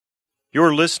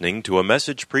You're listening to a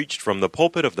message preached from the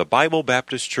pulpit of the Bible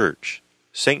Baptist Church,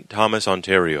 St. Thomas,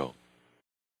 Ontario.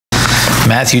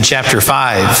 Matthew chapter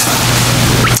 5.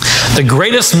 The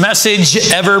greatest message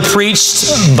ever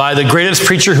preached by the greatest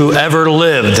preacher who ever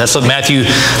lived. That's what Matthew,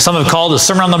 some have called the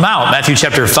Sermon on the Mount. Matthew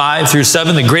chapter 5 through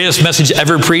 7, the greatest message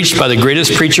ever preached by the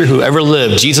greatest preacher who ever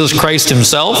lived. Jesus Christ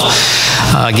himself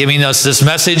giving us this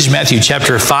message, Matthew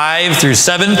chapter 5 through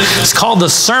 7. It's called the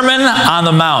Sermon on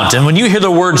the Mount. And when you hear the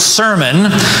word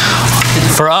sermon,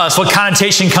 for us, what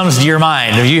connotation comes to your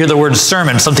mind? If you hear the word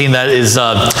sermon, something that is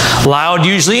loud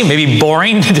usually, maybe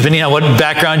boring, depending on what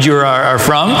background you are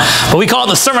from. But we call it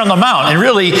the Sermon on the Mount. And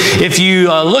really, if you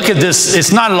look at this,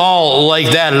 it's not at all like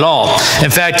that at all.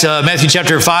 In fact, Matthew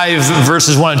chapter 5,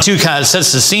 verses 1 and 2 kind of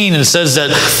sets the scene. And it says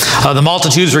that the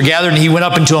multitudes were gathered, and he went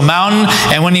up into a mountain.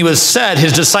 And when he was set,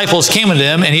 his disciples came unto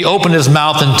him, and he opened his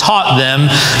mouth and taught them,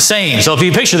 saying. So if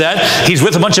you picture that, he's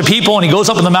with a bunch of people, and he goes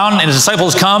up in the mountain, and his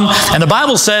disciples come. And the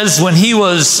Bible says when he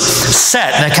was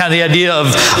set, and that kind of the idea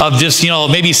of just,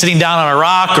 maybe sitting down on a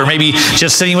rock, or maybe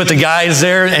just sitting with the guys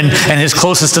there and his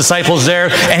closest disciples there,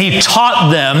 and he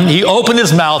taught them, he opened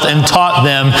his mouth and taught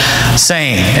them,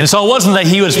 saying. And so it wasn't that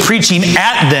he was preaching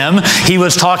at them, he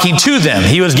was talking to them.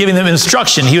 He was giving them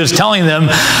instruction. He was telling them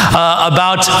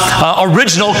about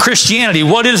original Christianity.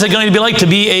 What is it going to be like to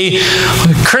be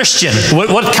a Christian?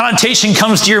 What connotation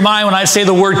comes to your mind when I say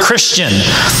the word Christian?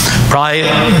 Probably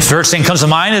the first thing that comes to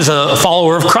mind is a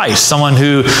follower of Christ, someone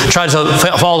who tries to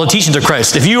follow the teachings of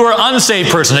Christ. If you are an unsaved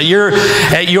person at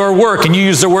your work and you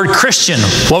use the word Christian,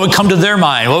 what would come to their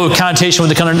mind? What connotation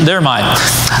would come to their mind?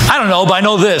 I don't know, but I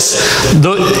know this.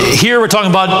 Here we're talking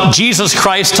about Jesus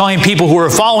Christ telling people who are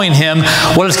following him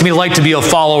what it's going to be like to be a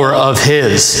follower of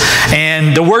his.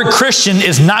 And the word Christian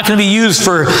is not going to be used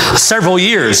for several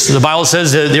years. The Bible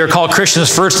says that they're called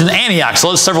Christians first in Antioch, so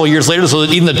that's several years later, so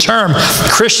that even the term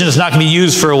Christian is not going to be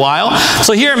used for a while.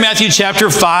 So here in Matthew chapter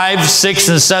 5, 6,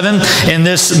 and 7, in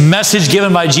this message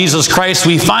given by Jesus Christ,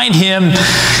 we find him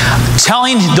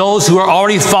telling those who are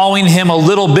already following him a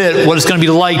little bit what it's going to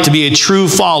be like to be a true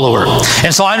follower.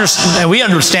 And so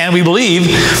we believe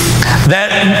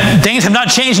that things have not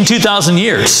changed in 2,000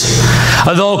 years.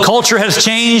 Though culture has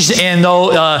changed, and though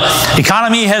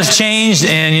economy has changed,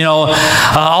 and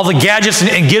all the gadgets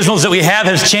and gizmos that we have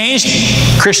has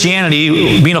changed,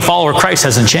 Christianity, being a follower of Christ,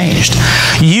 hasn't changed.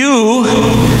 You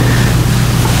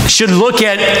should look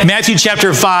at Matthew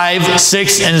chapter 5,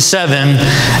 6, and 7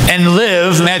 and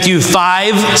live Matthew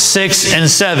 5, 6, and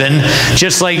 7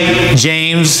 just like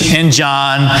James and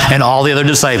John and all the other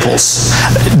disciples.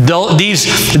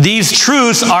 These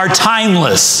truths are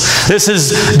timeless. This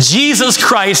is Jesus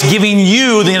Christ giving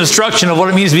you the instruction of what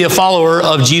it means to be a follower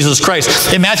of Jesus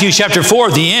Christ. In Matthew chapter 4,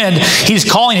 at the end, he's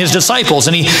calling his disciples,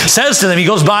 and he says to them, he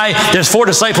goes by, there's 4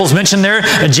 disciples mentioned there,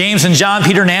 James and John,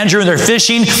 Peter and Andrew, and they're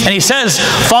fishing, and he says,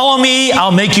 "Follow me,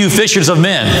 I'll make you fishers of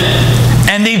men."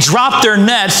 And they dropped their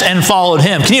nets and followed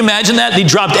him. Can you imagine that? They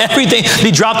dropped everything.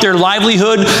 They dropped their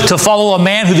livelihood to follow a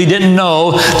man who they didn't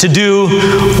know, to do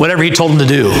whatever he told them to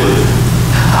do.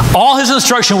 All his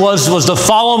instruction was to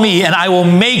follow me, and I will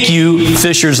make you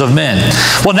fishers of men.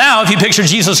 Well, now, if you picture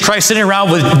Jesus Christ sitting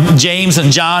around with James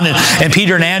and John and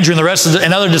Peter and Andrew and the rest of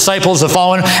and other disciples that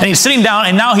follow him, and he's sitting down,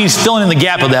 and now he's filling in the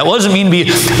gap of that. What does it mean to be?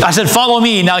 I said, follow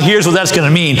me. Now, here's what that's going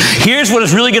to mean. Here's what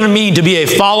it's really going to mean to be a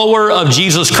follower of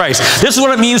Jesus Christ. This is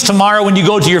what it means tomorrow when you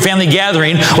go to your family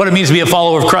gathering, what it means to be a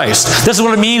follower of Christ. This is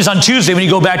what it means on Tuesday when you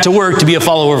go back to work to be a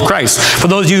follower of Christ. For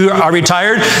those of you who are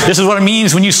retired, this is what it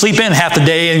means when you sleep in half the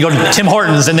day and go to Tim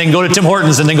Hortons, and then go to Tim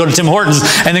Hortons, and then go to Tim Hortons,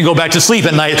 and then go back to sleep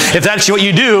at night. If that's what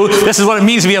you do, this is what it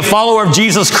means to be a follower of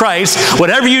Jesus Christ.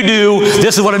 Whatever you do,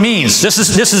 this is what it means. This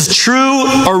is true,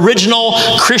 original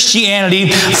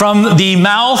Christianity from the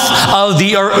mouth of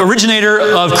the originator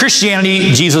of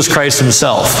Christianity, Jesus Christ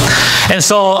himself. And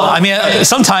so,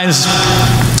 sometimes,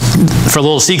 for a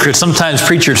little secret, sometimes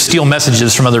preachers steal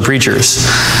messages from other preachers.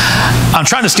 I'm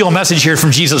trying to steal a message here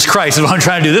from Jesus Christ. Is what I'm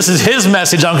trying to do. This is his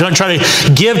message I'm going to try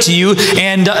to give to you.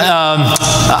 And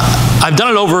I've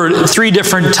done it over 3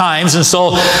 different times. And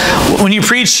so when you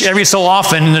preach every so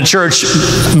often in the church,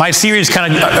 my series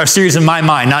kind of are series in my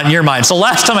mind, not in your mind. So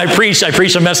last time I preached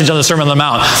a message on the Sermon on the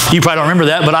Mount. You probably don't remember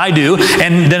that, but I do.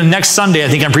 And then next Sunday, I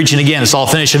think I'm preaching again. So I'll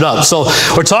finish it up. So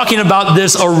we're talking about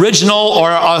this original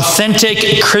or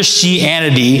authentic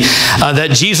Christianity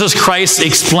that Jesus Christ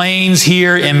explains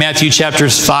here in Matthew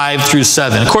chapters 5 through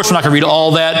 7. Of course, we're not going to read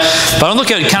all that, but I'll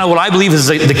look at kind of what I believe is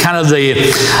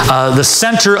the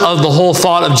center of the whole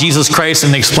thought of Jesus Christ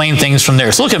and explain things from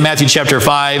there. So look at Matthew chapter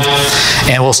 5,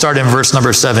 and we'll start in verse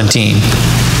number 17.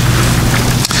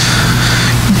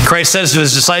 Christ says to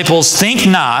his disciples, think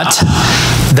not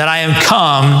that I am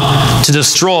come to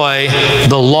destroy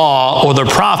the law or the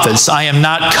prophets. I am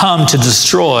not come to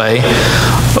destroy,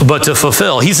 but to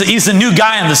fulfill. He's the new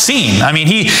guy on the scene. I mean,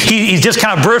 he just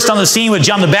kind of burst on the scene with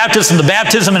John the Baptist and the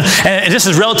baptism, and this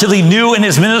is relatively new in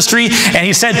his ministry. And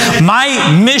he said,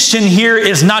 my mission here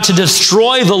is not to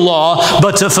destroy the law,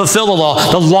 but to fulfill the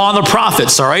law and the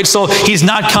prophets, all right? So he's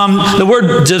not come, the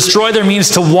word destroy there means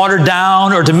to water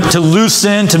down or to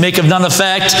loosen, to make of none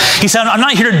effect. He said, I'm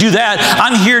not here to do that.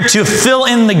 I'm here to fill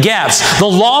in the gaps. The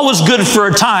law was good for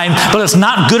a time, but it's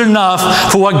not good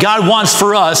enough for what God wants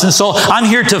for us. And so I'm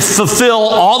here to fulfill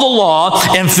all the law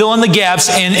and fill in the gaps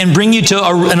and bring you to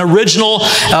an original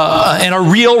and a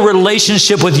real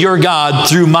relationship with your God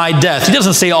through my death. He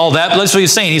doesn't say all that, but that's what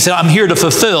he's saying. He said, I'm here to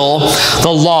fulfill the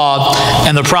law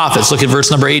and the prophets. Look at verse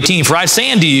number 18. For I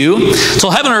say unto you, till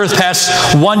heaven and earth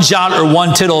pass, one jot or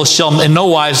one tittle shall in no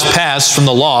wise pass from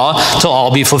the law till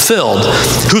all be fulfilled.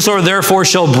 Whosoever therefore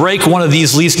shall break one of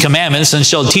these least commandments and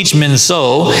shall teach men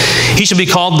so, he shall be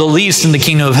called the least in the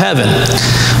kingdom of heaven.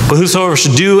 But whosoever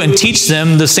shall do and teach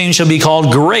them, the same shall be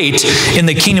called great in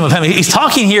the kingdom of heaven. He's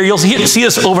talking here, you'll see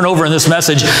this over and over in this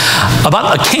message,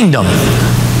 about a kingdom.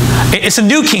 It's a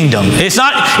new kingdom. It's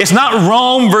not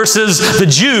Rome versus the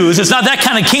Jews. It's not that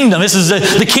kind of kingdom. This is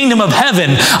the kingdom of heaven,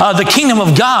 the kingdom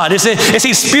of God. It's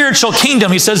a spiritual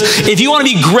kingdom. He says, if you want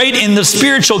to be great in the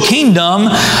spiritual kingdom,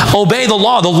 obey the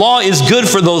law. The law is good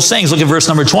for those things. Look at verse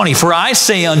number 20. For I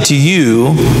say unto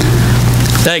you,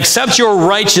 that except your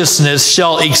righteousness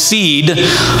shall exceed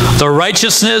the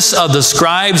righteousness of the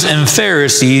scribes and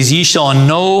Pharisees, ye shall in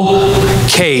no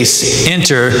case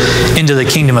enter into the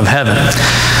kingdom of heaven.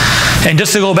 And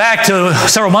just to go back to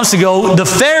several months ago, the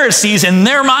Pharisees in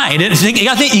their mind,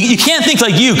 you can't think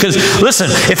like you, because listen,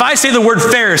 if I say the word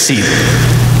Pharisee,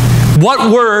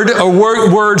 what word or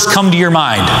words come to your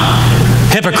mind?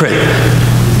 Hypocrite.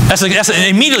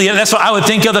 Immediately, that's what I would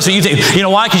think of. That's what you think. You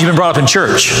know why? Because you've been brought up in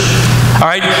church. All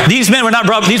right? These men were not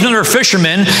brought up. These men are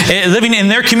fishermen living in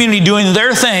their community, doing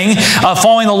their thing,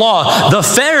 following the law. The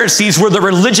Pharisees were the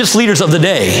religious leaders of the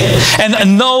day.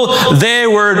 And though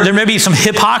there may be some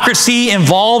hypocrisy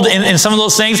involved in some of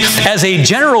those things, as a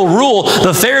general rule,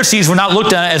 the Pharisees were not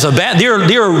looked at as a bad.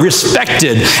 They are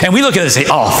respected. And we look at it and say,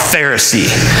 oh, Pharisee.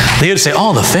 They would say,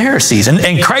 oh, the Pharisees.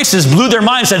 And Christ just blew their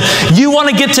mind and said, you want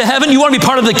to get to heaven? You want to be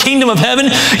part of the kingdom of heaven?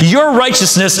 Your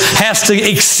righteousness has to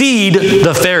exceed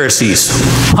the Pharisees.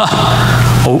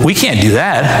 Oh, we can't do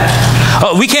that.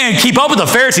 Oh, we can't keep up with the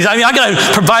Pharisees. I mean, I got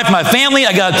to provide for my family.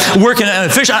 I got to work in a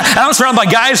fish. I'm surrounded by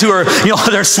guys who are,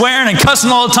 they're swearing and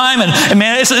cussing all the time. And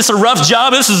man, it's a rough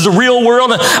job. This is the real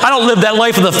world. I don't live that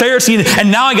life of the Pharisee.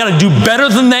 And now I got to do better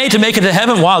than they to make it to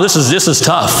heaven. Wow, this is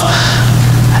tough.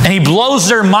 And he blows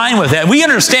their mind with that. We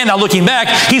understand now looking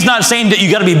back, he's not saying that you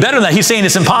got to be better than that. He's saying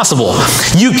it's impossible.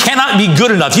 You cannot be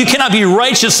good enough. You cannot be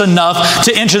righteous enough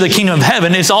to enter the kingdom of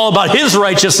heaven. It's all about his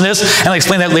righteousness. And I'll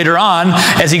explain that later on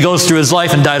as he goes through his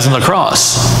life and dies on the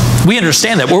cross. We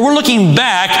understand that. When we're looking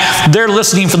back, they're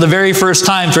listening for the very first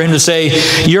time for him to say,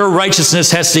 your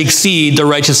righteousness has to exceed the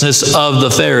righteousness of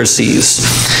the Pharisees.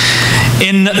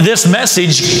 In this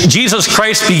message, Jesus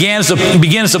Christ begins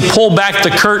to pull back the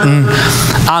curtain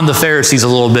on the Pharisees a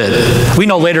little bit. We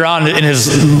know later on in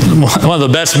one of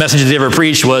the best messages he ever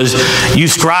preached was, you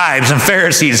scribes and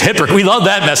Pharisees, hypocrites. We love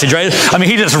that message, right? I mean,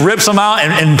 he just rips them out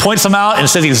and points them out and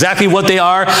says exactly what they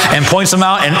are and points them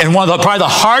out. And one of probably the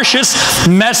harshest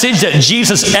message that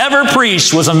Jesus ever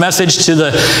preached was a message to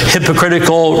the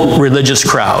hypocritical religious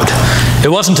crowd. It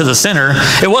wasn't to the sinner.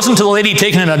 It wasn't to the lady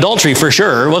taken in adultery, for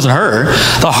sure. It wasn't her.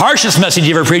 The harshest message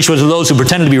he ever preached was to those who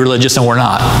pretended to be religious and were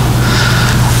not.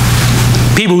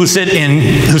 People who sat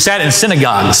in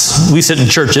synagogues. We sit in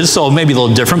churches, so maybe a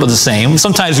little different, but the same.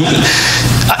 Sometimes,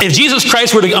 if Jesus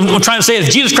Christ were to, I'm trying to say, if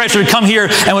Jesus Christ were to come here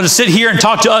and were to sit here and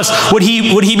talk to us, would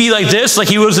he be like this? Like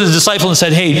he was his disciple and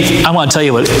said, hey, I want to tell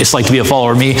you what it's like to be a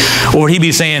follower of me. Or would he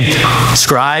be saying,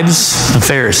 scribes and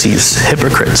Pharisees,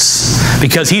 hypocrites?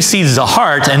 Because he sees the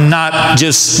heart and not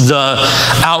just the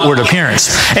outward appearance.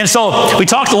 And so we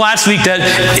talked last week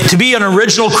that to be an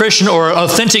original Christian or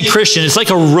authentic Christian, it's like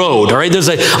a road, all right?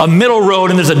 There's a middle road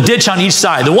and there's a ditch on each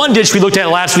side. The one ditch we looked at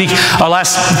last week,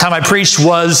 last time I preached,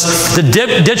 was the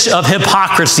ditch of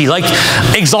hypocrisy, like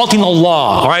exalting the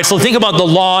law. All right, so think about the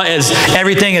law as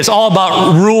everything. It's all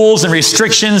about rules and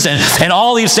restrictions and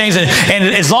all these things. And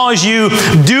as long as you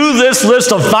do this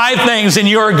list of 5 things, then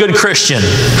you're a good Christian.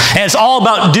 And it's all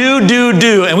about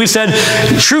do. And we said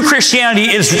true Christianity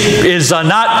is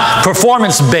not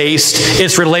performance-based,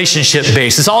 it's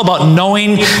relationship-based. It's all about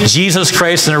knowing Jesus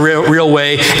Christ in a real real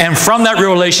way, and from that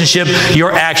real relationship,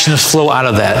 your actions flow out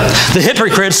of that. The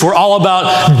hypocrites were all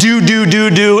about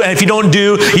do, and if you don't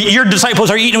do, your disciples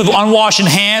are eating with unwashed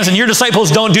hands, and your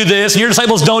disciples don't do this, and your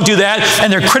disciples don't do that,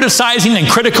 and they're criticizing and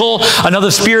critical.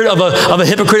 Another spirit of a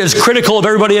hypocrite is critical of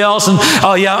everybody else, and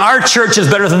oh yeah, our church is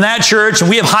better than that church, and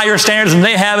we have higher standards than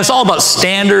they have. It's all about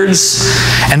standards,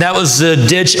 and that was the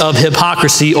ditch of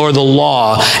hypocrisy or the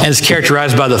law, and it's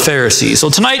characterized by the Pharisees. So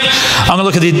tonight, I'm going to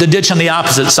look at the ditch on the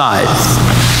opposite side.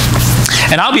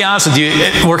 And I'll be honest with you,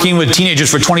 working with teenagers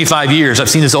for 25 years, I've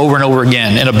seen this over and over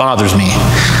again, and it bothers me.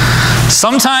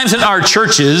 Sometimes in our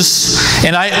churches,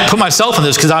 and I put myself in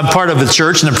this because I'm part of the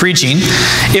church and the preaching,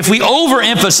 if we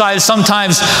overemphasize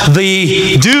sometimes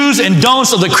the do's and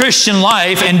don'ts of the Christian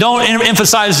life and don't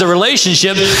emphasize the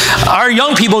relationship, our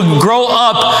young people grow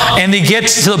up and they get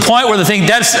to the point where they think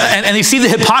and they see the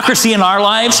hypocrisy in our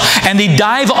lives, and they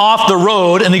dive off the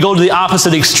road and they go to the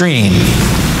opposite extreme.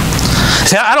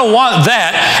 Say, I don't want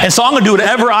that, and so I'm going to do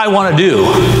whatever I want to do.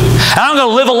 And I'm going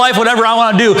to live a life whatever I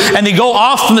want to do. And they go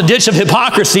off from the ditch of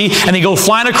hypocrisy, and they go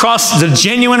flying across the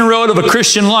genuine road of a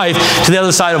Christian life to the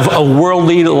other side of a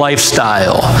worldly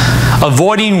lifestyle.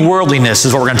 Avoiding worldliness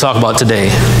is what we're going to talk about today.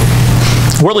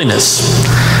 Worldliness.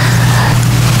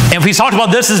 And we talked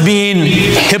about this as being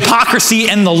hypocrisy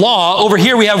and the law. Over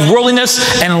here we have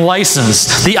worldliness and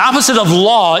license. The opposite of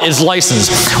law is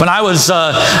license. When I was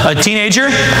a teenager,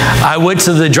 I went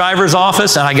to the driver's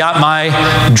office and I got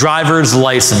my driver's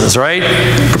license, right?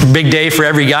 Big day for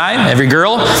every guy, every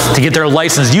girl, to get their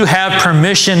license. You have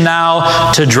permission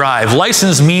now to drive.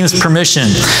 License means permission.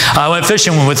 I went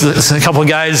fishing with a couple of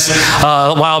guys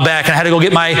a while back, and I had to go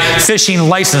get my fishing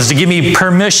license to give me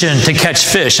permission to catch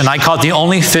fish. And I caught the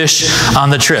only fish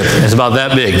on the trip. It's about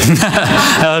that big.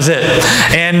 That was it.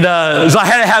 And so I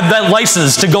had to have that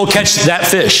license to go catch that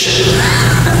fish.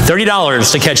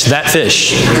 $30 to catch that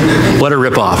fish. What a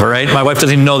ripoff, all right? My wife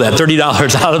doesn't even know that. $30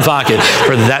 out of pocket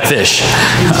for that fish.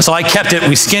 So I kept it.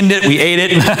 We skinned it. We ate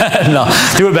it. No,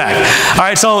 do it back. All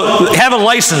right, so have a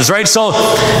license, right? So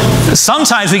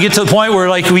sometimes we get to the point where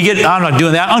I'm not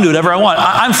doing that. I'm going to do whatever I want.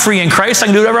 I'm free in Christ. I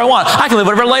can do whatever I want. I can live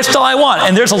whatever lifestyle I want.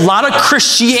 And there's a lot of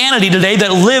Christianity today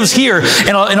that lives here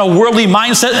in a worldly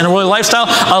mindset and a worldly lifestyle,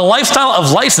 a lifestyle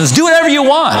of license. Do whatever you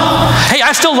want. Hey,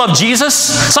 I still love Jesus,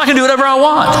 so I can do whatever I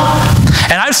want.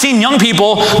 And I've seen young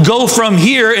people go from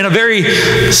here in a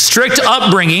very strict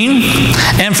upbringing,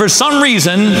 and for some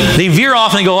reason, they veer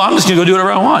off and they go, I'm just going to go do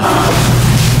whatever I want.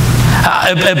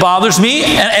 It bothers me,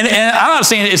 and I'm not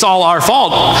saying it's all our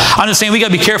fault. I'm just saying we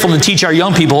got to be careful to teach our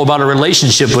young people about a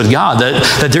relationship with God,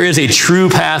 that there is a true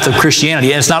path of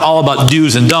Christianity, and it's not all about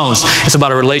do's and don'ts. It's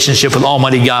about a relationship with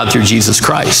Almighty God through Jesus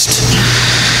Christ.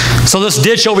 So this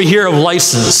ditch over here of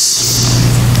license,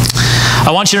 I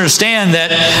want you to understand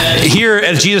that here,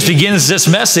 as Jesus begins this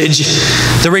message,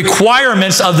 the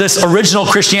requirements of this original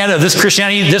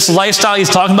Christianity, this lifestyle he's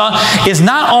talking about, is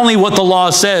not only what the law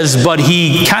says, but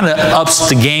he kind of ups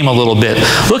the game a little bit.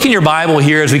 Look in your Bible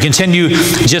here as we continue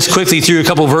just quickly through a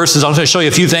couple of verses. I'm going to show you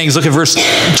a few things. Look at verse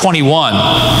 21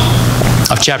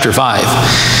 of chapter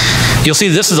 5. You'll see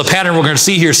this is a pattern we're going to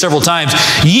see here several times.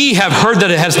 Ye have heard that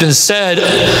it has been said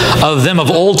of them of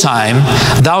old time,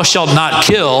 thou shalt not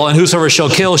kill, and whosoever shall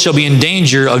kill shall be in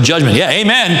danger of judgment. Yeah,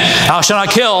 amen. Thou shalt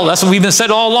not kill. That's what we've been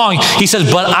said all along. He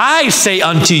says, but I say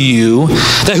unto you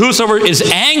that whosoever is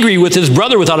angry with his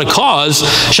brother without a cause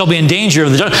shall be in danger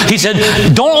of the judgment. He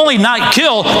said, don't only not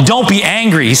kill, don't be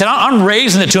angry. He said, I'm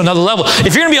raising it to another level.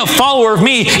 If you're going to be a follower of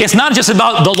me, it's not just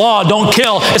about the law, don't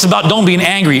kill. It's about don't being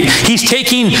angry. He's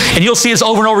taking, and you'll see this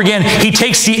over and over again, he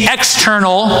takes the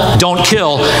external, don't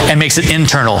kill, and makes it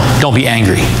internal, don't be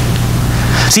angry.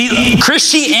 See,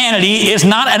 Christianity is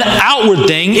not an outward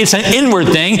thing, it's an inward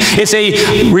thing. It's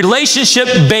a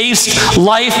relationship-based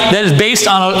life that is based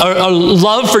on a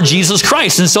love for Jesus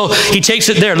Christ. And so he takes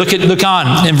it there. Look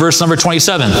on in verse number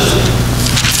 27.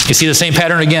 You see the same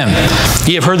pattern again.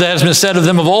 Ye have heard that it has been said of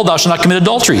them of old, thou shalt not commit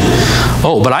adultery.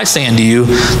 Oh, but I say unto you,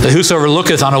 that whosoever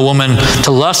looketh on a woman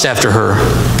to lust after her,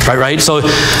 right? So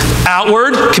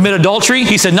outward, commit adultery.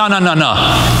 He said, no.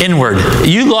 Inward.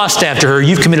 You lust after her,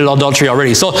 you've committed adultery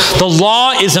already. So the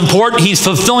law is important. He's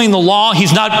fulfilling the law.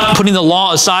 He's not putting the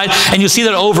law aside. And you'll see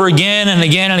that over again and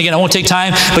again and again. I won't take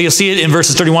time, but you'll see it in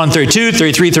verses 31, 32,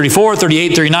 33, 34,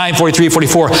 38, 39, 43,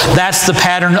 44. That's the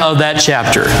pattern of that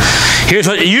chapter. Here's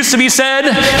what it used to be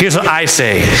said. Here's what I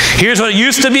say. Here's what it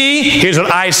used to be. Here's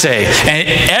what I say. And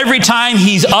every time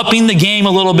he's upping the game a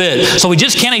little bit. So we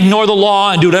just can't ignore the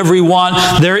law and do whatever we want.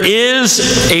 There is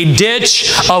a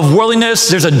ditch of worldliness.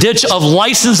 There's a ditch of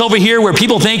license over here where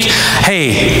people think,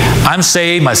 hey, I'm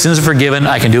saved. My sins are forgiven.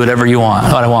 I can do whatever I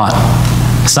want.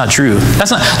 That's not true.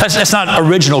 That's not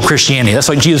original Christianity. That's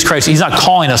like Jesus Christ. He's not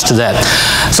calling us to that.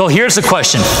 So here's the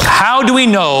question. How do we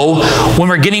know when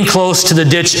we're getting close to the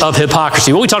ditch of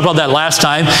hypocrisy? Well, we talked about that last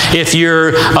time. If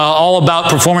you're all about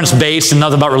performance-based and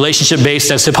not about relationship-based,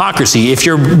 that's hypocrisy. If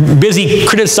you're busy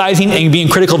criticizing and being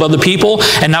critical of other people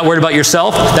and not worried about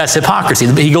yourself, that's hypocrisy.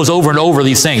 He goes over and over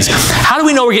these things. How do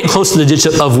we know we're getting close to the ditch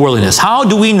of worldliness? How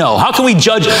do we know? How can we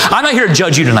judge? I'm not here to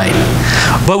judge you tonight.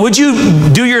 But would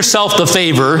you do yourself the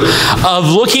favor of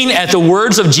looking at the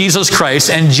words of Jesus Christ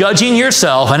and judging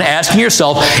yourself and asking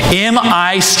yourself, am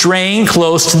I straying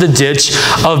close to the ditch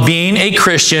of being a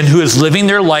Christian who is living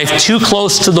their life too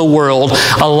close to the world,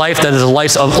 a life that is a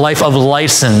life of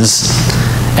license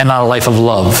and not a life of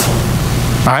love?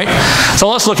 All right, so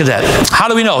let's look at that. How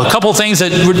do we know? A couple things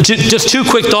just two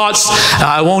quick thoughts.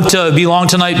 I won't be long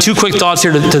tonight. Two quick thoughts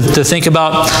here to think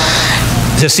about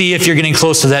to see if you're getting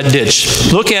close to that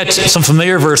ditch. Look at some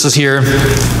familiar verses here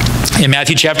in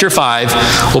Matthew chapter 5.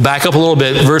 We'll back up a little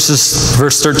bit. Verse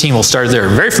 13, we'll start there.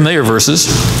 Very familiar verses.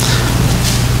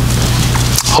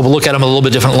 Hope we'll look at them a little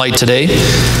bit different light today.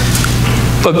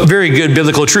 But very good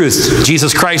biblical truth.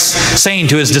 Jesus Christ saying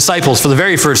to his disciples for the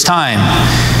very first time,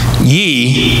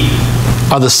 ye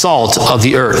are the salt of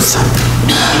the earth.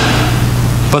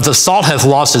 But the salt hath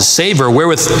lost its savor,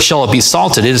 wherewith shall it be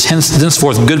salted? It is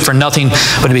henceforth good for nothing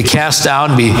but to be cast out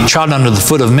and be trodden under the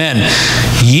foot of men.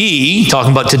 Ye,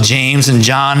 talking about to James and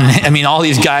John, I mean all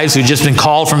these guys who've just been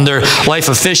called from their life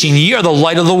of fishing, ye are the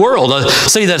light of the world. A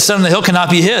city that set on the hill cannot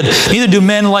be hid. Neither do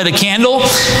men light a candle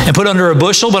and put under a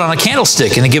bushel, but on a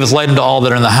candlestick, and it giveth light unto all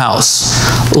that are in the house.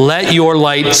 Let your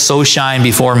light so shine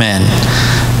before men,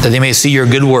 that they may see your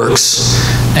good works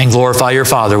and glorify your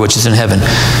Father which is in heaven.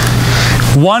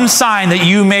 One sign that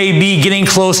you may be getting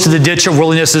close to the ditch of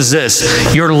worldliness is this: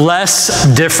 you're less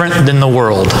different than the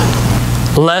world.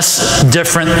 Less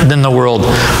different than the world.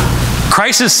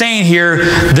 Christ is saying here,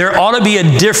 there ought to be a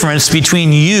difference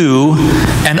between you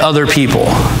and other people.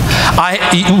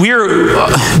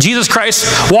 Jesus Christ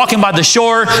walking by the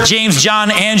shore, James,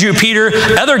 John, Andrew, Peter,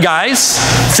 other guys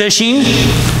fishing.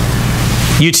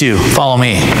 You two, follow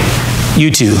me.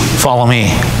 You two, follow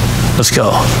me. Let's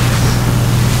go.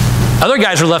 Other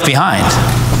guys were left behind.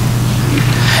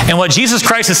 And what Jesus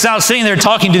Christ is now sitting there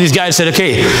talking to these guys said,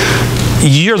 okay,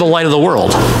 you're the light of the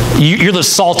world. You're the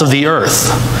salt of the earth.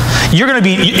 If you're going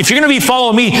to be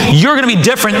following me, you're going to be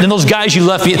different than those guys you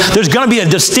left behind. There's going to be a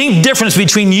distinct difference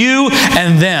between you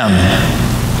and them.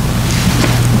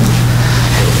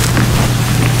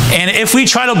 And if we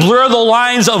try to blur the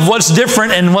lines of what's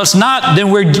different and what's not,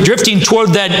 then we're drifting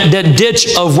toward that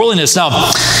ditch of worldliness. Now,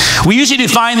 we usually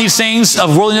define these things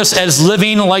of worldliness as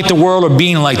living like the world or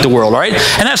being like the world, all right?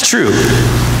 And that's true.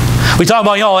 We talk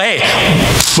about, hey,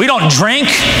 we don't drink,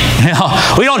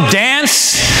 we don't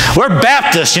dance. We're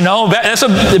Baptists, That's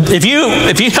if you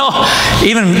know,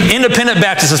 even independent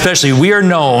Baptists especially, we are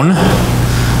known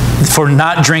for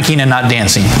not drinking and not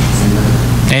dancing.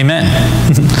 Amen.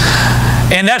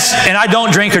 And I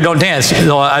don't drink or don't dance.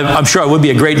 I'm sure I would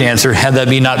be a great dancer had that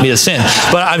not be a sin.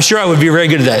 But I'm sure I would be very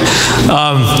good at that.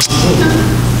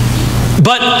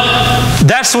 But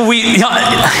that's what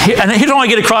and here's what I want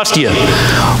to get across to you.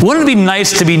 Wouldn't it be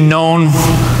nice to be known,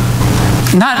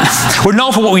 we're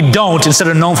known for what we don't instead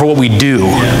of known for what we do.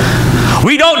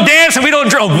 We don't dance and we don't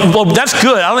drink. Well, that's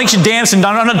good. I don't think you should dance, and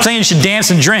I'm not saying you should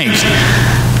dance and drink.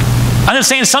 I'm just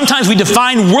saying sometimes we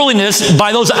define worldliness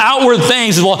by those outward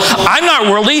things. Well, I'm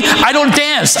not worldly. I don't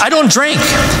dance. I don't drink.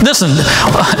 Listen, I'm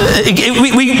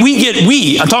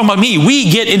talking about me.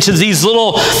 We get into these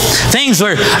little things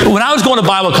where when I was going to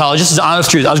Bible college, this is the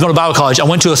honest truth. I was going to Bible college. I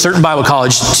went to a certain Bible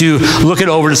college to look it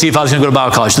over to see if I was going to go to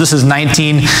Bible college. This is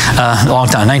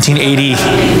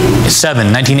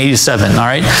 1987, all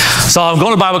right? So I'm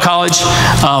going to Bible college.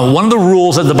 One of the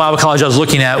rules at the Bible college I was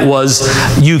looking at was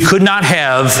you could not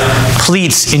have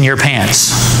pleats in your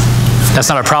pants. That's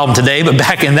not a problem today, but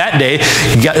back in that day,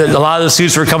 a lot of the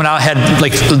suits were coming out had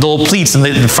like little pleats in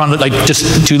the front, like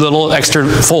just two little extra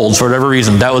folds for whatever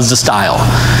reason. That was the style.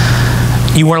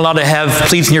 You weren't allowed to have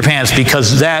pleats in your pants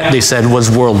because that, they said, was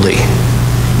worldly.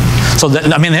 So that,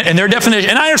 in their definition,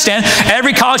 and I understand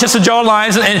every college has to draw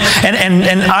lines,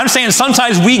 and I'm saying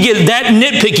sometimes we get that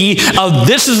nitpicky of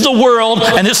this is the world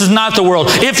and this is not the world.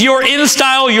 If you're in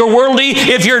style, you're worldly.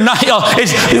 If you're not,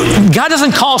 God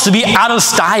doesn't call us to be out of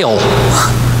style.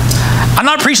 I'm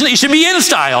not preaching that you should be in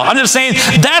style. I'm just saying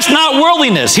that's not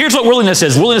worldliness. Here's what worldliness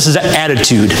is. Worldliness is an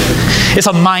attitude. It's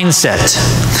a mindset.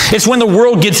 It's when the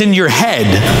world gets in your head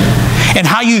and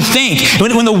how you think.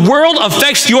 When the world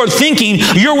affects your thinking,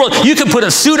 your world, you can put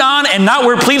a suit on and not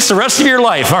wear pleats the rest of your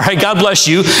life. All right, God bless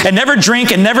you. And never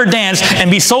drink and never dance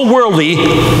and be so worldly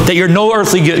that you're no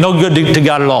good to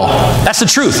God at all. That's the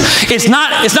truth. It's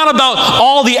not about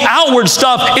all the outward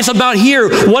stuff. It's about here.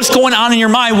 What's going on in your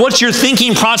mind? What's your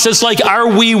thinking process like? Are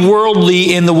we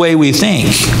worldly in the way we think?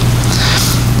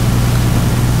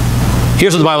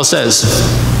 Here's what the Bible says.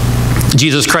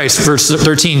 Jesus Christ, verse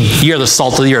 13, ye are the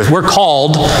salt of the earth. We're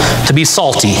called to be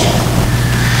salty.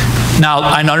 Now,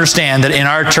 I understand that in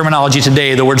our terminology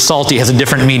today, the word salty has a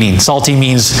different meaning. Salty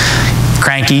means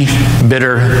cranky,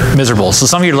 bitter, miserable. So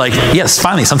some of you are like, yes,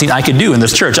 finally, something I could do in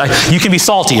this church. You can be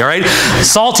salty, all right?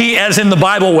 Salty as in the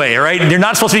Bible way, all right? You're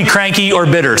not supposed to be cranky or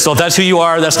bitter. So if that's who you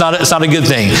are, it's not a good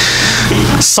thing.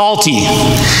 Salty.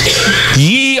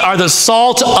 Ye are the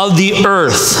salt of the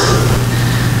earth.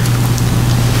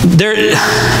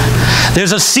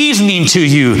 There's a seasoning to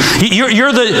you. You're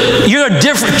a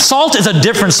different. Salt is a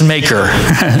difference maker.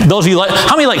 Those of you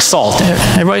how many like salt?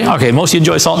 Everybody? Okay, most of you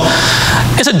enjoy salt.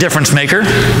 It's a difference maker.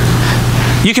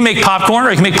 You can make popcorn, or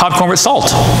you can make popcorn with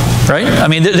salt, right? I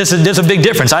mean, there's a big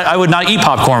difference. I would not eat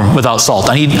popcorn without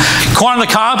salt. I need corn on the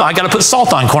cob. I got to put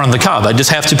salt on corn on the cob. I just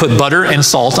have to put butter and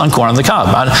salt on corn on the cob.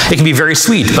 It can be very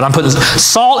sweet, but I'm putting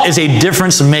salt is a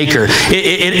difference maker.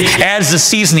 It adds the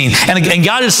seasoning, and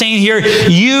God is saying here,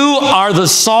 you are the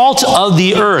salt of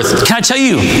the earth. Can I tell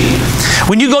you,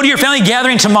 when you go to your family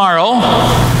gathering tomorrow,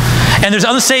 and there's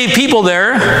unsaved people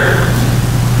there,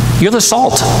 you're the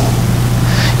salt.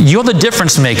 You're the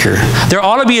difference maker. There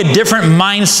ought to be a different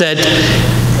mindset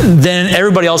than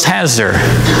everybody else has there.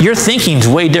 Your thinking's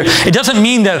way different. It doesn't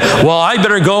mean that, well, I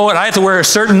better go and I have to wear a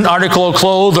certain article of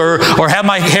clothes or have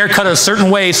my hair cut a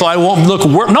certain way so I won't look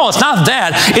worse. No, it's not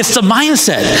that. It's the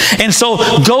mindset. And so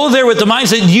go there with the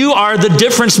mindset. You are the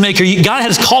difference maker. God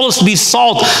has called us to be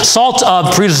salt. Salt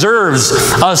preserves.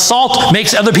 Salt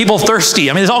makes other people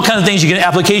thirsty. I mean, there's all kinds of things,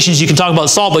 applications you can talk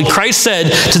about salt. But Christ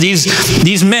said to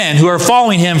these men who are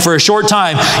following him for a short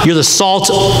time, you're the salt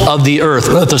of the earth.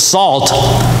 But the salt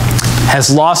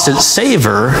has lost its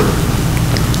savor,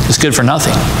 it's good for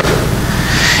nothing.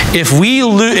 If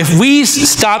we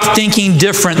stop thinking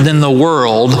different than the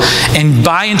world and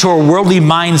buy into a worldly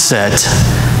mindset,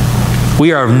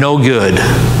 we are of no good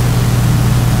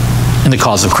in the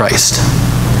cause of Christ.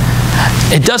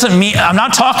 It doesn't mean, I'm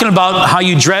not talking about how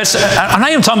you dress. I'm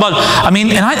not even talking about,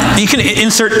 you can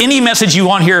insert any message you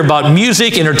want here about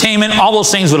music, entertainment, all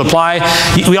those things would apply.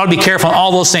 We ought to be careful on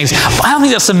all those things. But I don't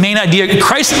think that's the main idea.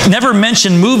 Christ never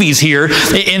mentioned movies here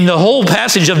in the whole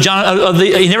passage of John.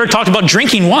 He never talked about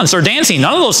drinking once or dancing.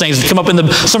 None of those things come up in the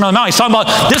Sermon on the Mount. He's talking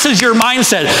about, this is your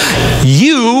mindset.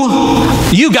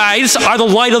 You guys are the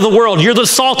light of the world. You're the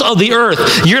salt of the earth.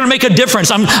 You're going to make a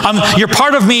difference. You're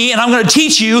part of me, and I'm going to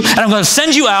teach you, and I'm going to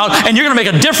send you out, and you're going to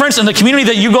make a difference in the community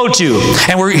that you go to.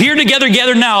 And we're here together,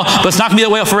 gathered now, but it's not going to be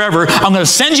that way forever. I'm going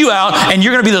to send you out, and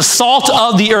you're going to be the salt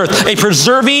of the earth, a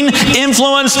preserving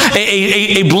influence,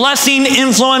 a blessing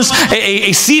influence,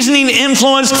 a seasoning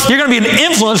influence. You're going to be an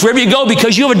influence wherever you go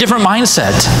because you have a different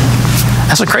mindset.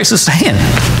 That's what Christ is saying.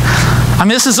 I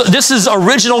mean, this is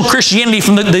original Christianity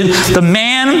from the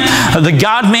man, the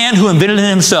God-man who invented it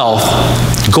himself.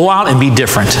 Go out and be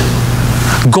different.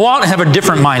 Go out and have a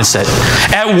different mindset.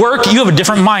 At work, you have a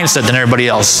different mindset than everybody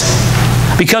else.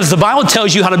 Because the Bible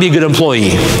tells you how to be a good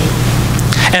employee.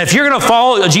 And if you're going to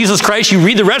follow Jesus Christ, you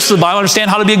read the rest of the Bible, understand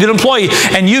how to be a good employee.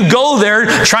 And you go there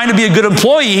trying to be a good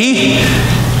employee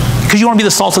because you want to be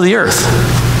the salt of the earth.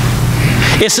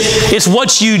 It's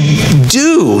what you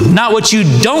do, not what you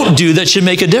don't do, that should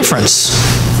make a difference.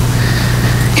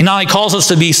 He not only calls us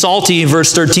to be salty in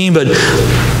verse 13, but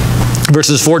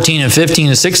verses 14 and 15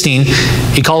 and 16,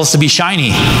 he calls us to be shiny.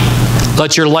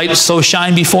 Let your light so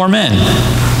shine before men.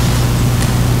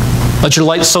 Let your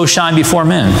light so shine before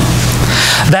men,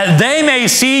 that they may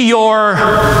see your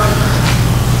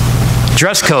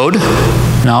dress code.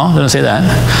 No, it doesn't say that.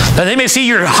 That they may see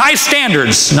your high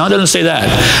standards. No, it doesn't say that.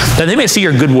 That they may see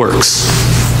your good works.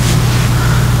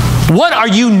 What are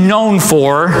you known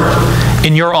for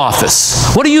in your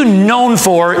office? What are you known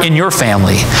for in your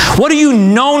family? What are you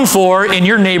known for in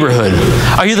your neighborhood?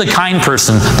 Are you the kind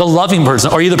person, the loving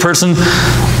person? Or are you the person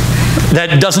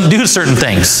that doesn't do certain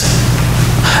things?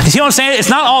 You see what I'm saying? It's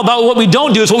not all about what we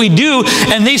don't do. It's what we do,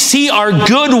 and they see our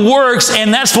good works,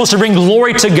 and that's supposed to bring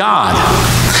glory to God.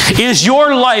 Is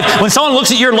your life, when someone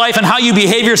looks at your life and how you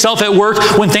behave yourself at work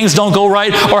when things don't go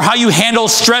right, or how you handle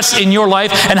stress in your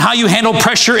life, and how you handle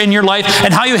pressure in your life,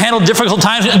 and how you handle difficult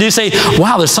times, do you say,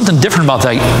 wow, there's something different about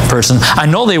that person. I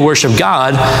know they worship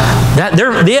God. That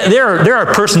they're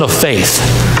a person of faith.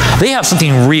 They have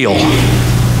something real.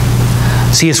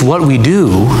 See, it's what we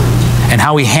do and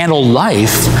how we handle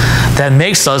life that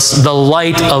makes us the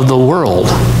light of the world.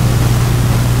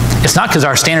 It's not because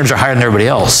our standards are higher than everybody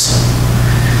else.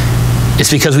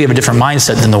 It's because we have a different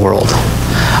mindset than the world.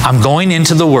 I'm going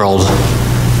into the world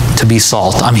to be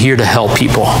salt. I'm here to help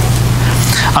people.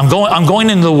 I'm going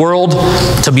into the world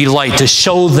to be light, to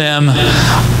show them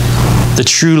the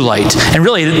true light. And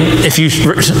really, if you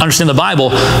understand the Bible,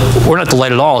 we're not the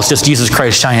light at all. It's just Jesus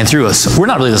Christ shining through us. We're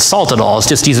not really the salt at all. It's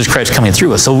just Jesus Christ coming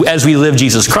through us. So as we live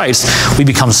Jesus Christ, we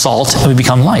become salt and we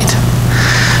become light.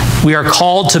 We are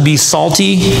called to be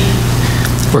salty.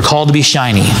 We're called to be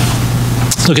shiny.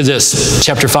 Look at this,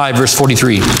 chapter 5, verse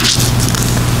 43.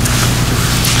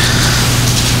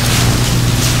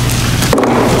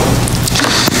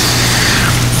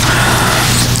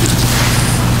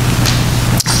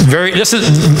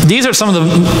 These are some of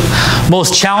the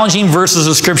most challenging verses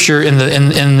of Scripture in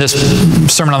this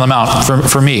Sermon on the Mount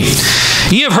for me.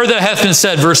 Ye have heard that it hath been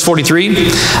said, verse 43,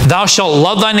 thou shalt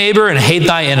love thy neighbor and hate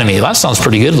thy enemy. Well, that sounds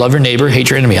pretty good. Love your neighbor, hate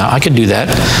your enemy. I could do that.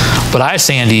 But I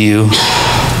say unto you,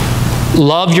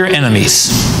 love your enemies.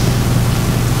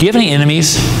 Do you have any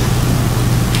enemies?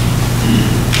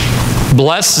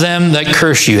 Bless them that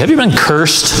curse you. Have you been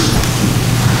cursed?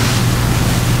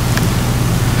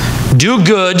 Do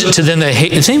good to them that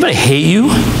hate. Does anybody hate you?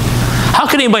 How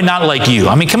could anybody not like you?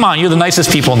 I mean, come on, you're the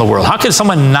nicest people in the world. How could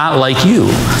someone not like you?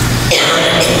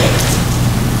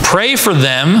 Pray for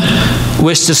them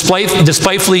which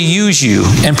despitefully use you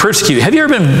and persecute you. Have you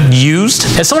ever been used?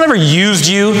 Has someone ever used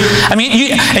you? I mean,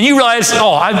 you realize,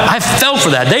 oh, I fell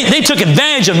for that. They took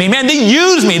advantage of me, man. They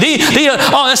used me.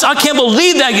 I can't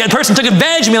believe that person took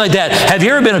advantage of me like that. Have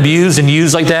you ever been abused and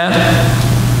used like that?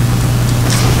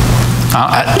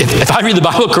 If I read the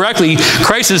Bible correctly,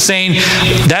 Christ is saying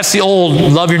that's the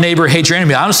old love your neighbor, hate your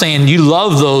enemy. I'm saying you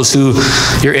love those who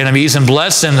your enemies and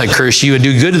bless them that curse you and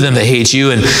do good to them that hate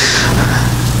you and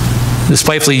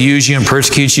despitefully use you and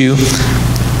persecute you,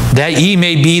 that ye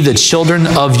may be the children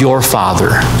of your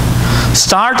Father.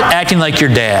 Start acting like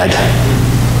your dad.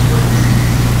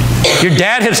 Your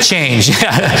dad has changed.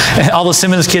 All the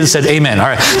Simmons kids said, amen. All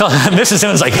right. Mrs.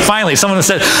 Simmons like, finally, someone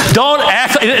said, go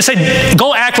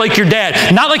act like your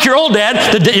dad. Not like your old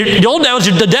dad. The old dad was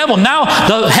the devil. Now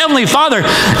the Heavenly Father,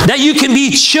 that you can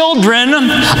be children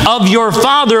of your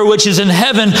Father which is in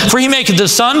heaven, for he maketh the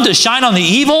sun to shine on the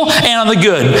evil and on the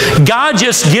good. God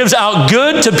just gives out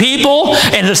good to people,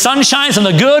 and the sun shines on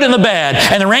the good and the bad,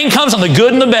 and the rain comes on the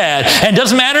good and the bad. And it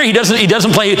doesn't matter. He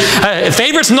doesn't play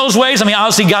favorites in those ways. I mean,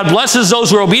 obviously, God blesses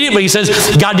those who are obedient, but he says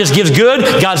God just gives good.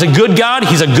 God's a good God.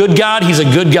 He's a good God. He's a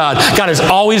good God. God is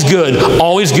always good,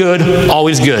 always good,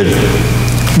 always good.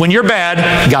 When you're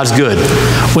bad, God's good.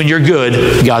 When you're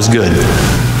good, God's good.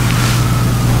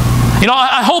 You know,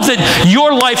 I hope that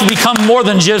your life will become more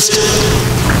than just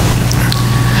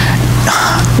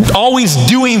always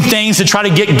doing things to try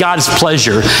to get God's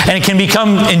pleasure, and it can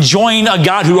become enjoying a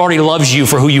God who already loves you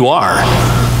for who you are.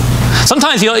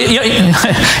 Sometimes, you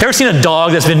ever seen a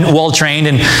dog that's been well trained,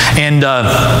 and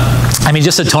I mean,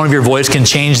 just the tone of your voice can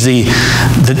change the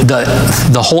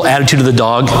whole attitude of the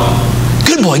dog.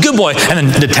 Good boy, good boy. And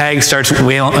then the tag starts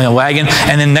wagging,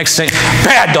 and then next thing,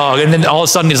 bad dog. And then all of a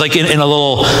sudden he's like in a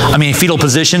little, fetal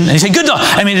position. And you say, good dog.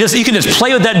 You can just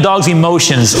play with that dog's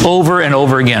emotions over and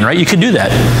over again, right? You can do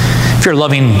that. If you're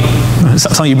loving,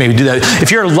 some of you maybe do that.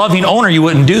 If you're a loving owner, you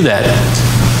wouldn't do that.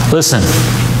 Listen.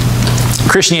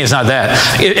 Christianity is not that.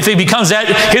 If it becomes that,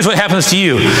 here's what happens to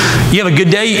you. You have a good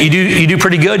day, you do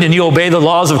pretty good, and you obey the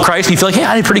laws of Christ, and you feel like, hey,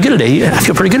 I did pretty good today. I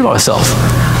feel pretty good about myself.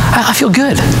 I feel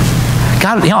good.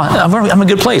 God, I'm in a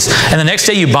good place. And the next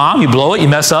day you bomb, you blow it, you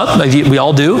mess up, like we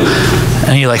all do.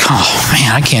 And you're like, oh,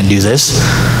 man, I can't do this.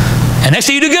 And next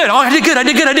day you do good. Oh, I did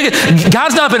good.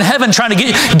 God's not up in heaven trying to get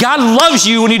you. God loves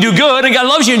you when you do good, and God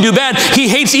loves you when you do bad. He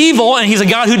hates evil, and he's a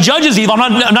God who judges evil.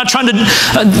 I'm not trying to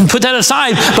put that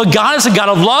aside, but God is a God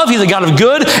of love. He's a God of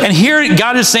good. And here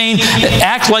God is saying,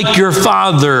 act like your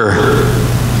Father.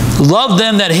 Love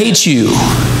them that hate you.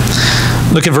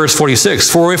 Look at verse 46.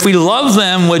 For if we love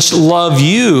them which love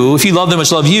you,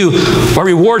 what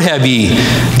reward have ye?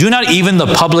 Do not even the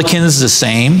publicans the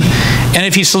same? And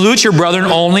if ye salute your brethren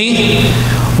only,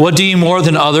 what do ye more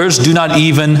than others? Do not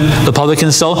even the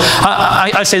publicans so?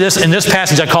 I say this, in this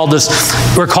passage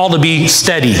we're called to be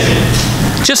steady.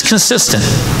 Just consistent.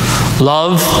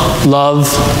 Love,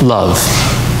 love, love.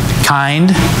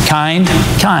 Kind.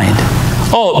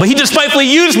 Oh, but he despitefully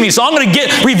used me, so I'm going to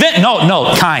get revenge.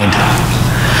 No, kind.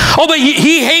 Oh, but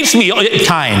he hates me.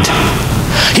 Kind.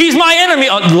 He's my enemy.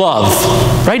 Love.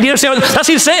 Right? Do you understand? That's what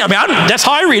he's saying. That's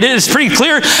how I read it. It's pretty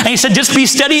clear. And he said, just be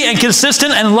steady and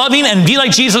consistent and loving and be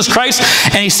like Jesus Christ.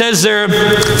 And he says there,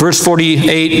 verse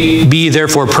 48, be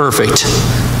therefore perfect,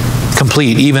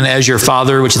 complete, even as your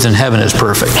Father which is in heaven is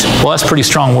perfect. Well, that's pretty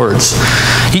strong words.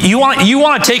 You want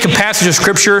to take a passage of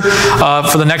Scripture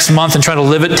for the next month and try to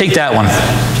live it? Take that one.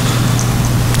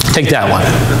 Take that one.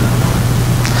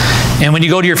 And when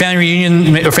you go to your family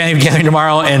reunion or family gathering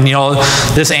tomorrow, and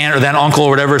this aunt or that uncle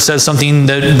or whatever says something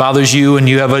that bothers you, and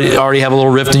you already have a little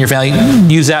rift in your family,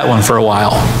 use that one for a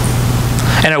while.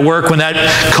 And at work, when that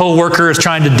coworker is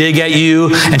trying to dig at you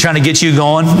and trying to get you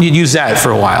going, you use that for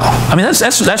a while.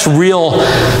 That's real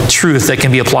truth that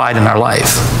can be applied in our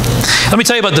life. Let me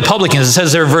tell you about the publicans. It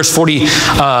says there in verse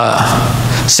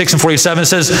 46 and 47, it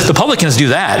says the publicans do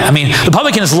that. The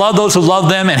publicans love those who love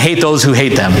them and hate those who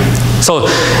hate them. So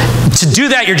to do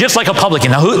that, you're just like a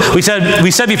publican. Now, we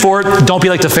said before, don't be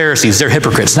like the Pharisees. They're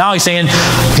hypocrites. Now he's saying,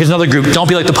 here's another group, don't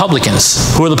be like the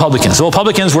publicans. Who are the publicans? Well,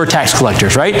 publicans were tax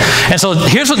collectors, right? And so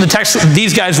here's what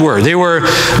these guys were. They were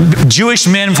Jewish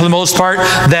men, for the most part,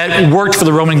 that worked for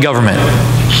the Roman government.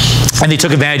 And they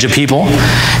took advantage of people.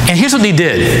 And here's what they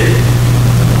did.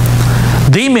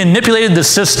 They manipulated the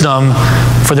system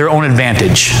for their own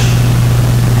advantage.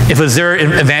 If it was their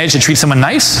advantage to treat someone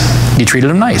nice, they treated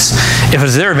them nice. If it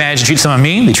was their advantage to treat someone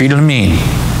mean, they treated them mean.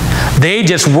 They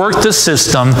just worked the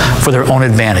system for their own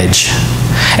advantage.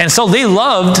 And so they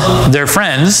loved their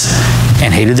friends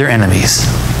and hated their enemies.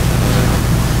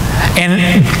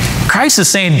 And Christ is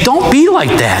saying, don't be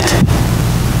like that.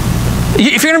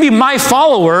 If you're going to be my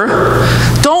follower,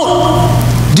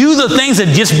 don't do the things that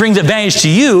just brings advantage to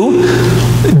you.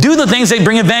 Do the things that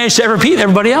bring advantage to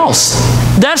everybody else.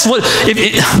 That's what,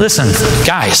 listen,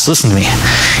 guys, listen to me.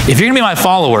 If you're going to be my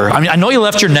follower, I know you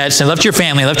left your nets and left your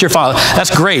family, left your father. That's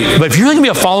great. But if you're going to be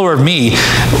a follower of me,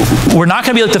 we're not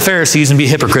going to be like the Pharisees and be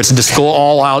hypocrites and just go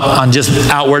all out on just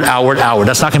outward.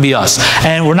 That's not going to be us.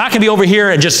 And we're not going to be over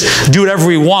here and just do whatever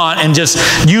we want and just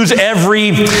use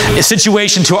every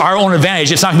situation to our own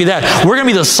advantage. It's not going to be that. We're going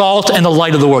to be the salt and the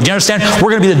light of the world. Do you understand?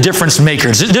 We're going to be the difference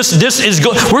makers.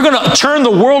 We're going to turn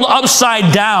the world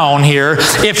upside down here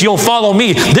if you'll follow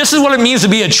me. This is what it means to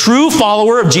be a true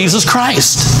follower of Jesus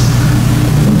Christ.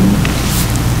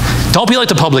 Don't be like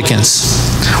the publicans.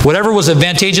 Whatever was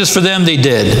advantageous for them, they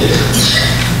did.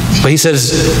 But he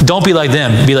says, don't be like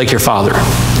them. Be like your Father.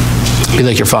 Be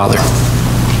like your Father.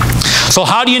 So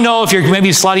how do you know if you're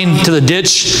maybe sliding to the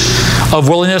ditch of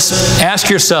worldliness? Ask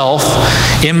yourself,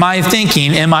 in my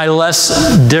thinking, am I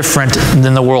less different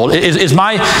than the world? Is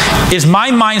my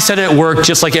mindset at work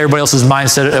just like everybody else's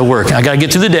mindset at work? I got to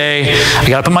get through the day. I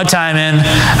got to put my time in.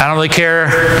 I don't really care.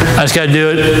 I just got to do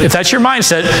it. If that's your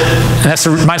mindset, and that's the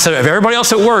mindset of everybody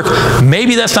else at work,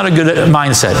 maybe that's not a good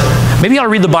mindset. Maybe you ought to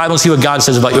read the Bible and see what God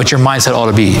says about what your mindset ought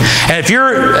to be. And if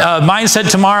your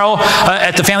mindset tomorrow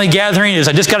at the family gathering is,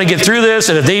 I just got to get through this,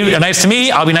 and if they are nice to me,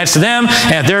 I'll be nice to them.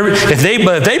 And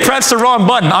if they press the wrong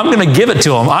button, I'm going to give it to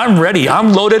them. I'm ready.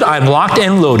 I'm loaded. I'm locked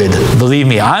and loaded. Believe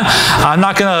me, I'm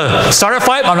not going to start a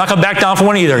fight. I'm not going to back down from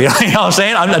one either. You know what I'm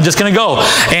saying? I'm just going to go.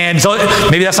 And so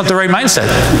maybe that's not the right mindset.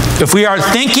 If we are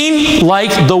thinking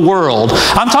like the world,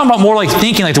 I'm talking about more like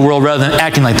thinking like the world rather than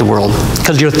acting like the world,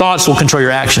 because your thoughts will control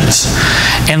your actions.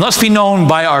 And let's be known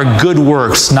by our good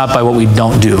works, not by what we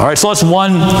don't do. All right, so that's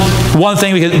one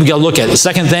thing we got to look at. The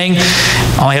second thing,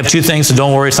 I only have two things, so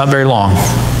don't worry, it's not very long.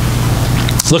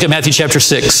 Look at Matthew chapter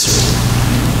 6.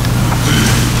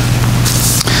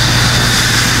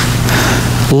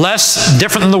 Less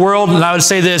different than the world, and I would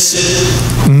say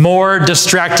this, more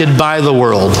distracted by the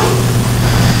world.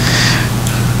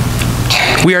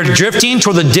 We are drifting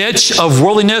toward the ditch of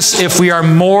worldliness if we are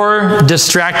more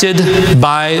distracted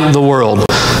by the world.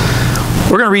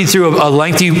 We're going to read through a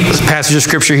lengthy passage of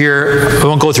Scripture here. I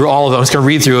won't go through all of it. I'm just going to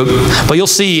read through it. But you'll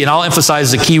see, and I'll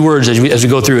emphasize the key words as we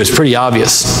go through. It's pretty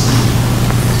obvious.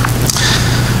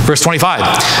 Verse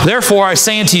 25. Therefore I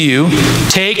say unto you,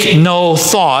 take no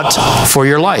thought for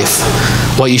your life,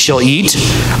 what you shall eat,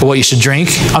 or what you should drink.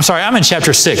 I'm sorry, I'm in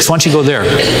chapter 6. Why don't you go there?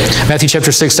 Matthew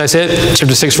chapter 6, did I say it?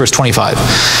 Chapter 6, verse 25.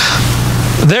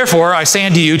 Therefore, I say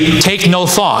unto you, take no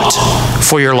thought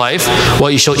for your life,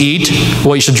 what you shall eat,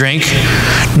 what you shall drink,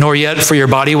 nor yet for your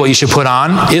body what you should put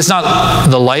on. Is not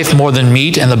the life more than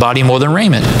meat, and the body more than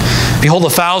raiment? Behold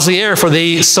the fowls of the air, for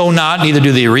they sow not, neither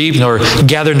do they reap, nor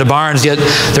gather into barns, yet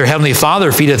their heavenly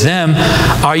Father feedeth them.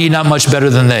 Are ye not much better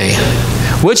than they?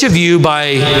 Which of you,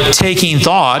 by taking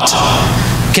thought,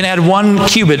 can add 1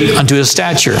 cubit unto his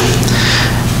stature.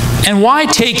 And why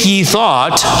take ye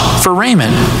thought for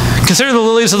raiment? Consider the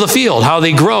lilies of the field, how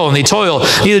they grow and they toil,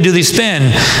 neither do they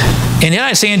spin. And yet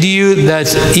I say unto you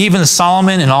that even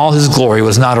Solomon in all his glory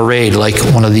was not arrayed like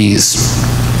one of these.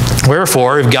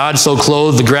 Wherefore, if God so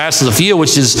clothe the grass of the field,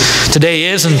 which is today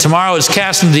is, and tomorrow is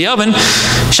cast into the oven,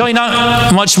 shall he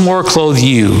not much more clothe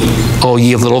you, O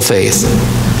ye of little faith?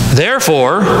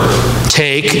 Therefore,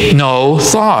 take no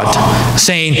thought,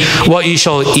 saying, what ye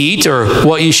shall eat, or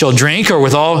what ye shall drink, or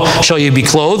withal shall ye be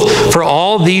clothed? For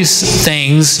all these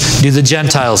things do the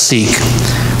Gentiles seek.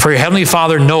 For your heavenly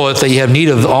Father knoweth that ye have need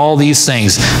of all these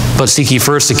things. But seek ye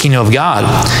first the kingdom of God,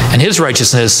 and his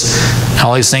righteousness, and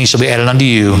all these things shall be added unto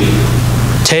you.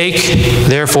 Take,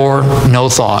 therefore, no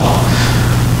thought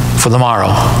for the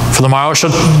morrow. For the morrow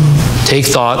shall take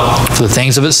thought for the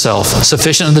things of itself.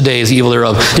 Sufficient in the day is the evil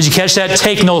thereof. Did you catch that?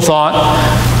 Take no thought.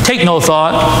 Take no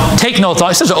thought. Take no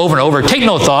thought. It says it over and over. Take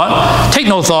no thought. Take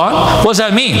no thought. What does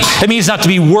that mean? It means not to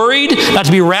be worried, not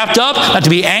to be wrapped up, not to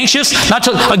be anxious, not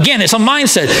to, again, it's a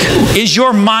mindset. Is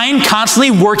your mind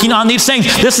constantly working on these things?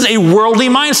 This is a worldly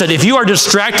mindset. If you are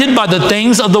distracted by the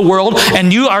things of the world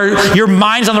and your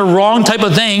mind's on the wrong type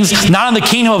of things, not on the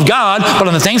kingdom of God, but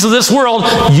on the things of this world,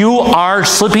 you are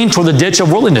slipping toward the ditch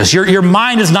of worldliness. Your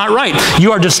mind is not right.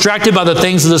 You are distracted by the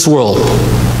things of this world.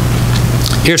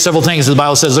 Here's several things the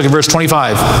Bible says. Look at verse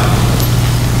 25.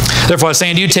 Therefore I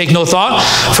say unto you, take no thought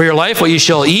for your life, what you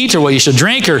shall eat, or what you shall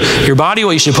drink, or your body,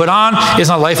 what you should put on. Is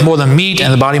not life more than meat,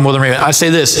 and the body more than raiment? I say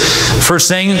this. First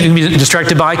thing, you can be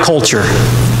distracted by culture.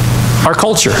 Our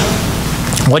culture.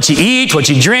 What you eat, what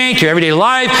you drink, your everyday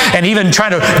life, and even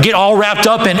trying to get all wrapped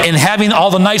up in having all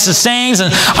the nicest things.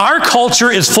 And our culture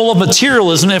is full of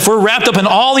materialism. And if we're wrapped up in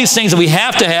all these things that we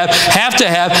have to have,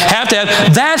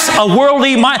 that's a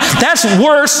worldly mind. That's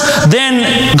worse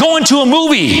than going to a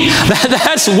movie.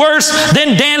 That's worse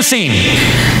than dancing.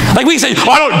 Like we say, oh,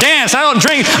 I don't dance, I don't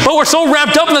drink, but we're so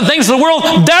wrapped up in the things of the world.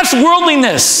 That's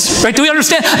worldliness. Right? Do we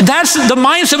understand? That's the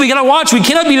mindset we got to watch. We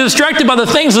cannot be distracted by the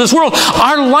things of this world.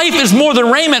 Our life is more than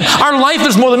raiment. Our life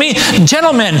is more than me.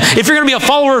 Gentlemen, if you're going to be a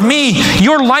follower of me,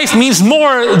 your life means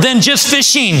more than just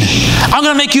fishing. I'm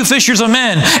going to make you fishers of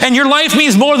men. And your life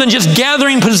means more than just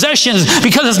gathering possessions,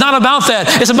 because it's not about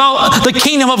that. It's about the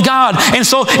kingdom of God. And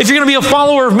so if you're going to be a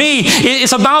follower of me,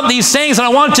 it's about these things. And I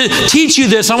want to teach you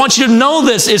this. I want you to know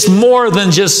this. It's more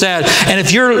than just that. And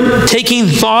if you're taking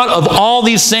thought of all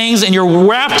these things and you're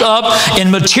wrapped up in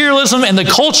materialism and the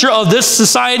culture of this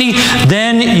society,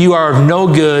 then you are of no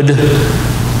good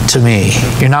to me.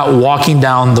 You're not walking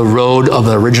down the road of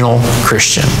the original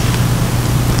Christian.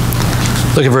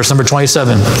 Look at verse number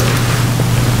 27.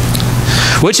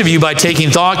 Which of you by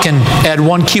taking thought can add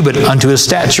 1 cubit unto his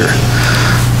stature?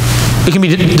 We can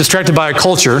be distracted by our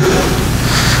culture.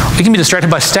 We can be distracted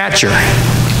by stature.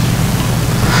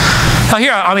 Now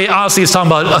here, I mean, honestly, it's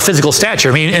talking about a physical stature.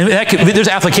 I mean, and there's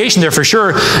application there for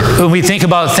sure when we think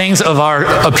about things of our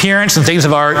appearance and things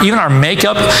of even our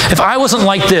makeup. If I wasn't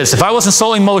like this, if I wasn't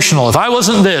so emotional, if I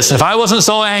wasn't this, if I wasn't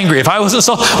so angry, if I wasn't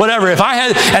so whatever, if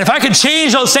I could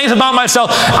change those things about myself,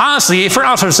 honestly, if we're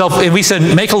honest with ourselves, if we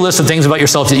said make a list of things about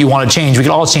yourself that you want to change, we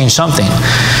could all change something.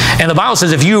 And the Bible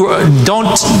says if you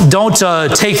don't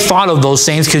take thought of those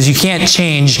things, because you can't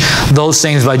change those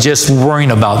things by just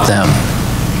worrying about them.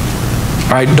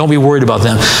 All right, don't be worried about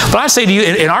them. But I say to you,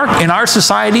 in our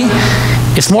society,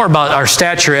 it's more about our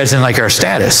stature as in like our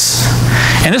status.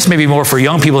 And this may be more for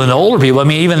young people than older people. I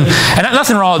mean, and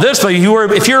nothing wrong with this, but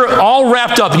if you're all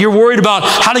wrapped up and you're worried about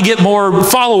how to get more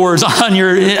followers on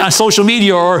your social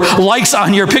media, or likes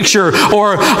on your picture,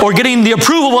 or getting the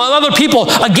approval of other people,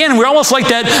 again, we're almost like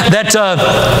that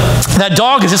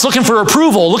dog is just looking for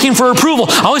approval.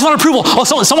 I always want approval. Oh,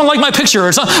 someone like my picture,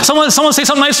 or someone say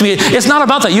something nice to me. It's not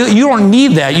about that. You don't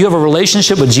need that. You have a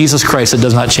relationship with Jesus Christ that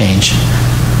does not change.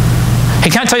 Hey,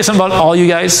 can I tell you something about all you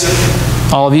guys?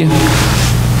 All of you?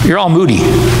 You're all moody.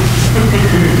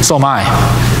 So am I.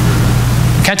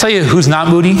 Can I tell you who's not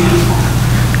moody?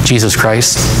 Jesus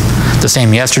Christ. The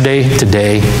same yesterday,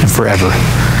 today, and forever.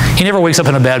 He never wakes up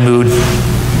in a bad mood.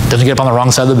 Doesn't get up on the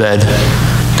wrong side of the bed.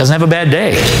 Doesn't have a bad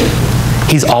day.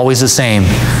 He's always the same.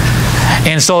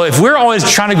 And so if we're always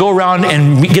trying to go around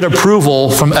and get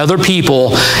approval from other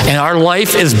people, and our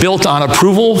life is built on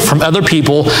approval from other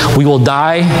people, we will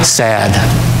die sad.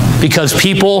 Because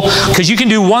you can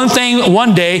do one thing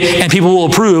one day and people will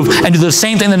approve, and do the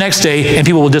same thing the next day and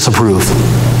people will disapprove.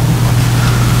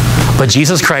 But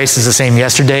Jesus Christ is the same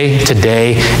yesterday,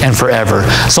 today, and forever.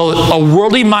 So a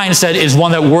worldly mindset is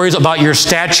one that worries about your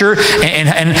stature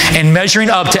and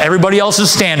measuring up to everybody else's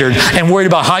standard and worried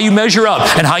about how you measure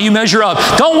up and how you measure up.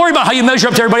 Don't worry about how you measure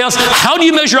up to everybody else. How do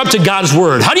you measure up to God's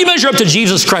Word? How do you measure up to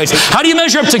Jesus Christ? How do you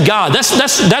measure up to God?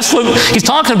 That's what he's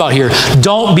talking about here.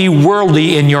 Don't be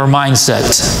worldly in your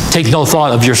mindset. Take no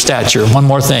thought of your stature. One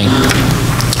more thing.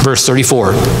 Verse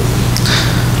 34.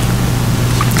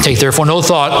 Take therefore no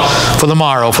thought for the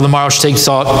morrow should take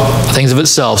thought of things of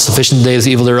itself. Sufficient day is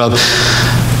the evil thereof.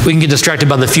 We can get distracted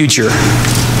by the future.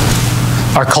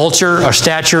 Our culture, our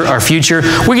stature, our future.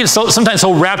 We get sometimes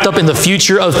so wrapped up in the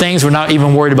future of things, we're not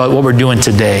even worried about what we're doing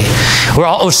today.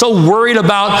 We're so worried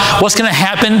about what's going to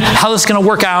happen, how this is going to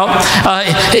work out.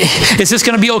 Is this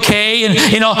going to be okay? And,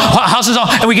 how's this all?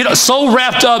 And we get so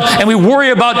wrapped up and we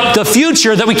worry about the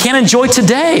future that we can't enjoy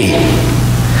today.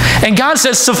 And God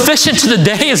says, sufficient to the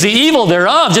day is the evil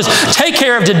thereof. Just take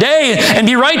care of today and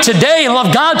be right today and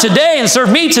love God today and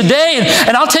serve me today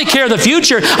and I'll take care of the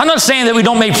future. I'm not saying that we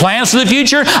don't make plans for the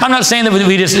future. I'm not saying that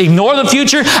we just ignore the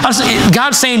future.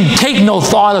 God's saying take no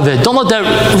thought of it.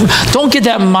 Don't get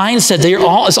that mindset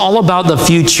that it's all about the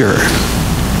future.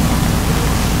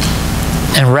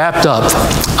 And wrapped up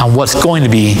on what's going to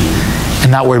be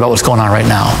and not worry about what's going on right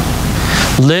now.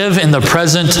 Live in the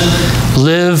present.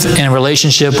 Live in a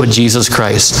relationship with Jesus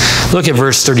Christ. Look at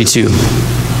verse 32.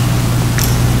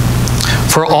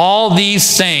 For all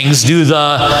these things do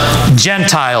the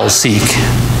Gentiles seek.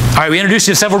 All right, we introduced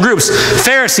you to several groups.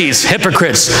 Pharisees,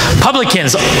 hypocrites,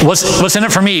 publicans. What's in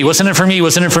it for me? What's in it for me?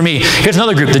 What's in it for me? Here's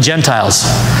another group, the Gentiles.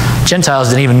 Gentiles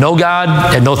didn't even know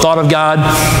God, had no thought of God.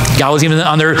 God was even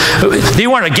on their... They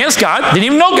weren't against God. They didn't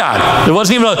even know God. There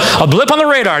wasn't even a blip on the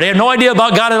radar. They had no idea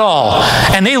about God at all.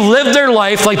 And they lived their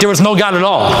life like there was no God at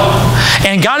all.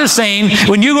 And God is saying,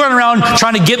 when you run around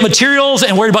trying to get materials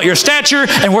and worried about your stature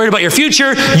and worried about your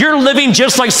future, you're living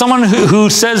just like someone who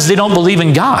says they don't believe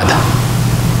in God.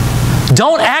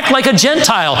 Don't act like a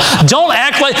Gentile. Don't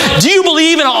act like, do you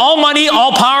believe in an almighty,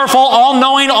 all-powerful,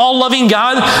 all-knowing, all-loving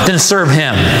God? Then serve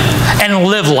Him and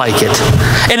live like it.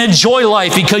 And enjoy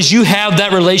life because you have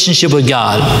that relationship with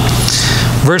God.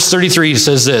 Verse 33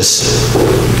 says this.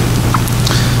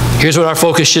 Here's what our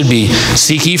focus should be.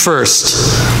 Seek ye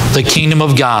first the kingdom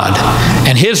of God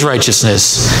and His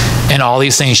righteousness, and all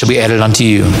these things shall be added unto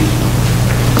you.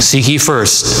 Seek ye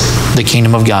first the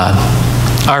kingdom of God.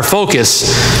 Our focus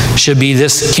should be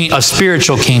a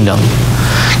spiritual kingdom.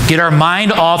 Get our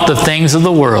mind off the things of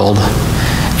the world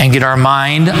and get our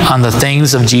mind on the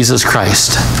things of Jesus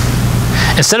Christ.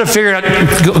 Instead of figuring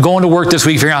out, going to work this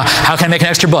week, figuring out how can I make an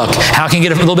extra buck? How can I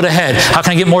get a little bit ahead? How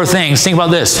can I get more things? Think about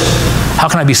this. How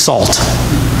can I be salt?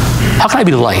 How can I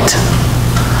be light?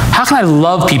 How can I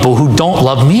love people who don't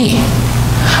love me?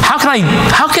 How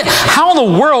in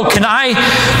the world can I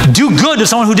do good to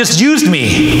someone who just used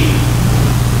me?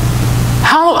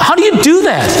 How do you do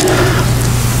that?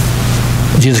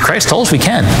 Jesus Christ told us we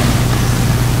can.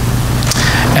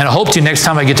 And I hope to, next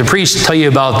time I get to preach, tell you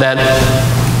about that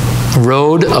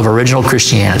road of original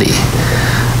Christianity.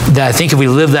 That I think if we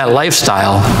live that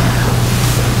lifestyle,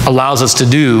 allows us to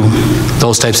do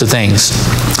those types of things.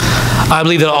 I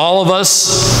believe that all of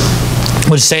us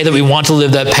would say that we want to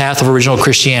live that path of original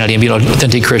Christianity and be an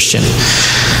authentic Christian.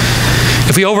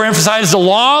 If we overemphasize the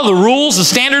law, the rules, the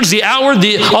standards, the outward,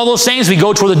 all those things, we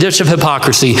go toward the ditch of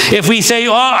hypocrisy. If we say,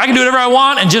 oh, I can do whatever I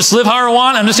want and just live however I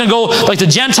want, I'm just going to go like the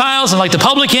Gentiles and like the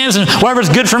publicans and whatever's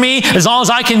good for me, as long as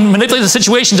I can manipulate the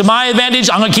situation to my advantage,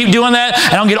 I'm going to keep doing that,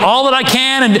 and I'll get all that I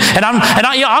can, and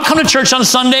I'll come to church on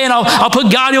Sunday, and I'll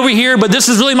put God over here, but this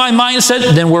is really my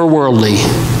mindset, then we're worldly.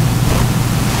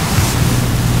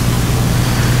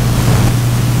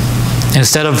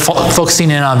 Instead of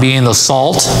focusing in on being the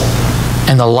salt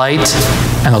and the light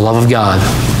and the love of God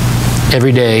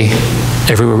every day,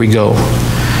 everywhere we go.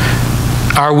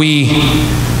 Are we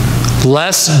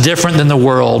less different than the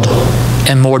world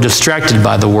and more distracted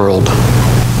by the world?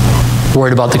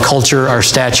 Worried about the culture, our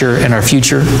stature, and our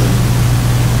future?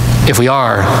 If we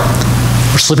are,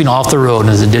 we're slipping off the road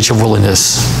into the ditch of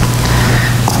worldliness.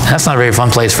 That's not a very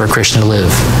fun place for a Christian to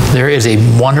live. There is a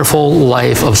wonderful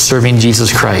life of serving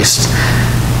Jesus Christ.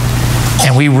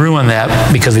 And we ruin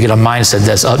that because we get a mindset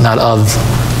that's not of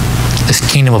this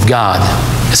kingdom of God.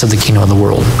 It's of the kingdom of the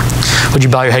world. Would you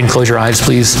bow your head and close your eyes,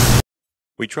 please?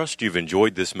 We trust you've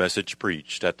enjoyed this message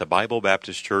preached at the Bible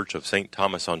Baptist Church of St.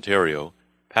 Thomas, Ontario,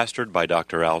 pastored by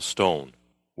Dr. Al Stone.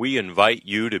 We invite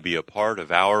you to be a part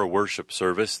of our worship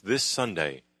service this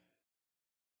Sunday.